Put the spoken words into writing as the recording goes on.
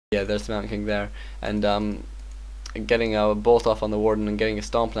yeah, there's the Mountain King there, and getting a bolt off on the Warden and getting a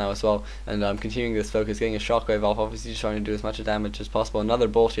stomp now as well, and continuing this focus, getting a shockwave off, obviously just trying to do as much damage as possible. Another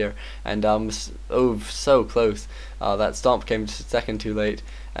bolt here, and oh, so close. That stomp came just a second too late,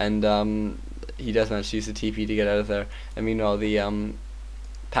 and he does manage to use the TP to get out of there. And meanwhile, the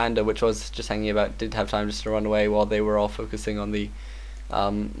Panda, which was just hanging about, did have time just to run away while they were all focusing on the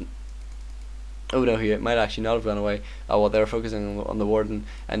oh no, he might actually not have run away while they were focusing on the Warden,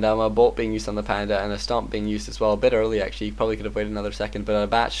 and a bolt being used on the Panda and a stomp being used as well, a bit early actually. He probably could have waited another second, but a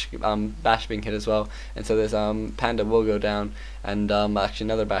bash being hit as well, and so this Panda will go down, and actually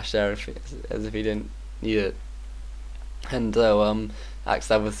another bash there as if he didn't need it. And so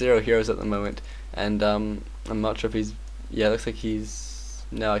Axslav with 0 heroes at the moment, and I'm not sure if he's, yeah, it looks like he's,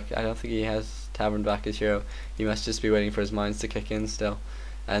 no, I don't think he has Tavern back as hero. He must just be waiting for his mines to kick in still.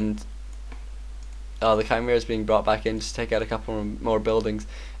 And the Chimera is being brought back in just to take out a couple more buildings,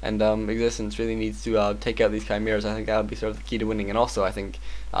 and Existence really needs to take out these Chimeras. I think that would be sort of the key to winning, and also I think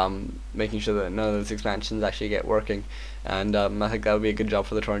making sure that none of those expansions actually get working, and I think that would be a good job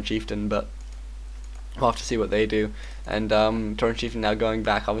for the Torrent Chieftain, but we'll have to see what they do. And Torrent Chieftain now going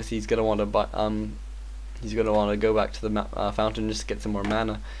back, obviously he's gonna want to go back to the fountain just to get some more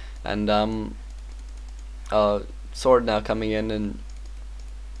mana, and Sword now coming in, and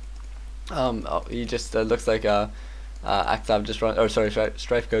he just looks like Axslav just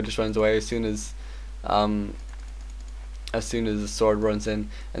Strifeco just runs away as soon as the Sword runs in,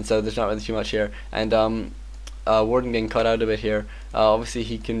 and so there's not really too much here. And Warden getting cut out a bit here. Obviously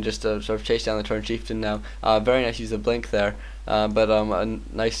he can just sort of chase down the Torrent Chieftain now. Very nice use of blink there, but a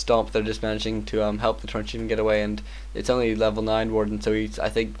nice stomp. They're just managing to help the Torrent Chieftain get away, and it's only level 9 Warden, so I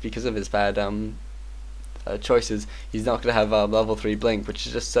think because of his bad choices, he's not going to have level 3 blink, which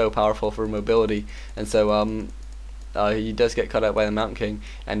is just so powerful for mobility, and so he does get cut out by the Mountain King,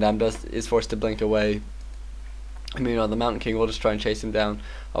 and is forced to blink away. I mean, the Mountain King will just try and chase him down.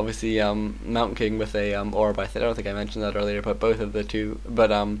 Obviously, Mountain King with a orb. I don't think I mentioned that earlier, but both of the two. But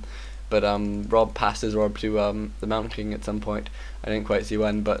Rob passed his orb to the Mountain King at some point. I didn't quite see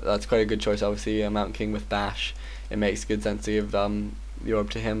when, but that's quite a good choice. Obviously, Mountain King with bash. It makes good sense to give the orb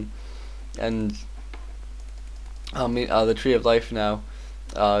to him, and the Tree of Life now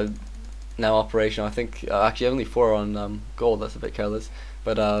operational. I think actually only 4 on gold. That's a bit careless,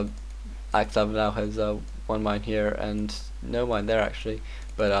 but Axslav now has 1 mine here and no mine there actually,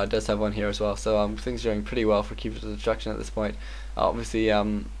 but does have 1 here as well. So things are going pretty well for Keepers of Destruction at this point. Obviously,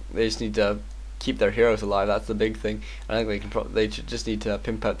 they just need to keep their heroes alive. That's the big thing. I think they just need to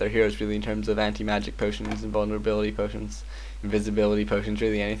pimp out their heroes really in terms of anti-magic potions, invulnerability potions, invisibility potions,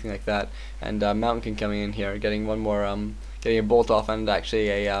 really anything like that. And Mountain King coming in here, getting 1 more, getting a bolt off and actually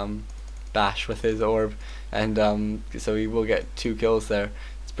a bash with his orb, and so he will get 2 kills there.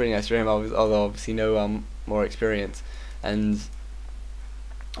 It's pretty nice for him, although obviously no more experience. And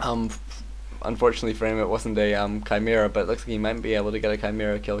unfortunately for him, it wasn't a Chimera, but it looks like he might be able to get a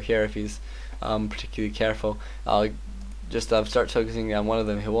Chimera kill here if he's particularly careful. Just start focusing on one of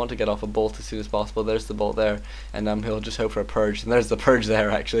them. He'll want to get off a bolt as soon as possible. There's the bolt there, and he'll just hope for a purge, and there's the purge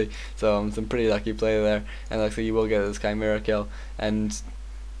there actually. So some pretty lucky play there, and looks like he will get this Chimera kill. And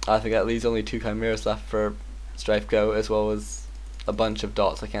I think that leaves only 2 Chimeras left for Strifeco, as well as a bunch of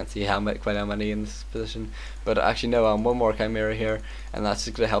dots. I can't see quite how many in this position, but actually no, 1 more Chimera here, and that's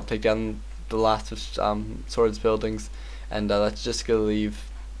just going to help take down the last of Sword's buildings, and that's just going to leave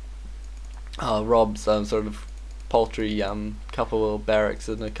Rob's sort of paltry couple of barracks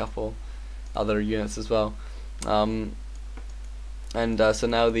and a couple other units as well. And so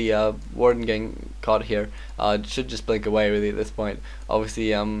now the Warden getting caught here should just blink away really at this point. Obviously,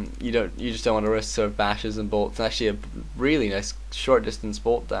 you just don't want to risk sort of bashes and bolts. And actually, a really nice short distance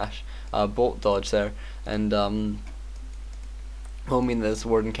bolt dodge there, and will mean that this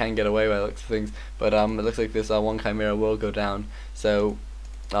Warden can get away by the looks of things. But it looks like this 1 Chimera will go down. So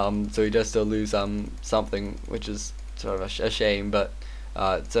he does still lose something, which is sort of a shame. But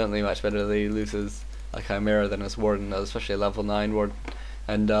it's certainly much better that he loses a Chimera than his Warden, especially a level 9 Warden.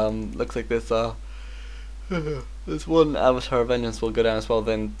 And looks like this this 1 Avatar Vengeance will go down as well.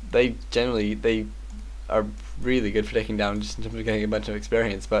 Then they are really good for taking down, just in terms of getting a bunch of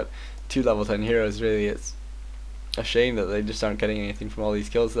experience. But 2 level 10 heroes, really, it's a shame that they just aren't getting anything from all these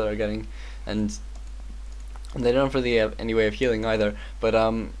kills that they're getting, and they don't really have any way of healing either. But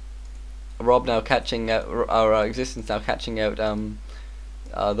Rob now catching out, our Existence now catching out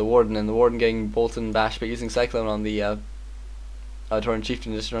the Warden, and the Warden getting bolted and bashed, but using Cyclone on the Tauren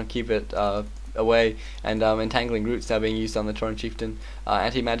Chieftain, just trying to keep it away, and entangling roots now being used on the Tauren Chieftain.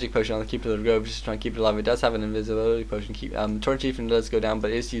 Anti-magic potion on the Keeper of the Grove, just trying to keep it alive. It does have an invisibility potion. Tauren Chieftain does go down,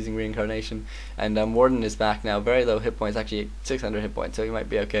 but is using reincarnation, and Warden is back now, very low hit points, actually 600 hit points, so he might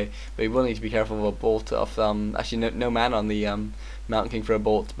be okay, but he will need to be careful of a bolt of actually no mana on the Mountain King for a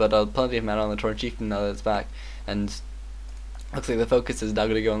bolt, but plenty of mana on the Tauren Chieftain now that it's back, and looks like the focus is now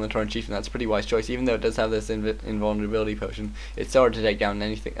going to go on the Tauren Chieftain. That's a pretty wise choice, even though it does have this invulnerability potion. It's so hard to take down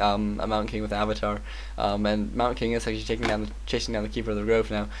anything, a Mountain King with Avatar, and Mountain King is actually chasing down the Keeper of the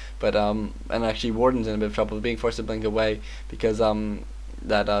Grove now. But and actually Warden's in a bit of trouble, being forced to blink away because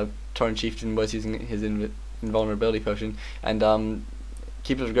that Tauren Chieftain was using his invulnerability potion, and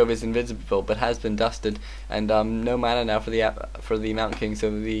Keeper of the Grove is invincible but has been dusted, and no mana now for the Mountain King,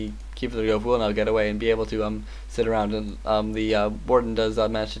 so the Keeper of the Grove will now get away and be able to sit around, and the Warden does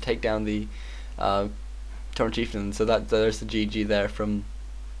manage to take down the Tauren Chieftain, so there's the GG there from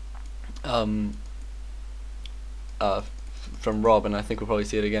Rob, and I think we'll probably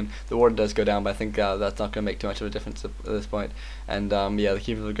see it again. The Warden does go down, but I think that's not going to make too much of a difference at this point. And yeah, the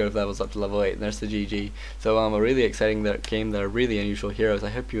Keeper of the Grove levels up to level 8, and there's the GG. So a really exciting game there, really unusual heroes.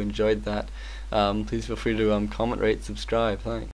 I hope you enjoyed that. Please feel free to comment, rate, subscribe. Thanks.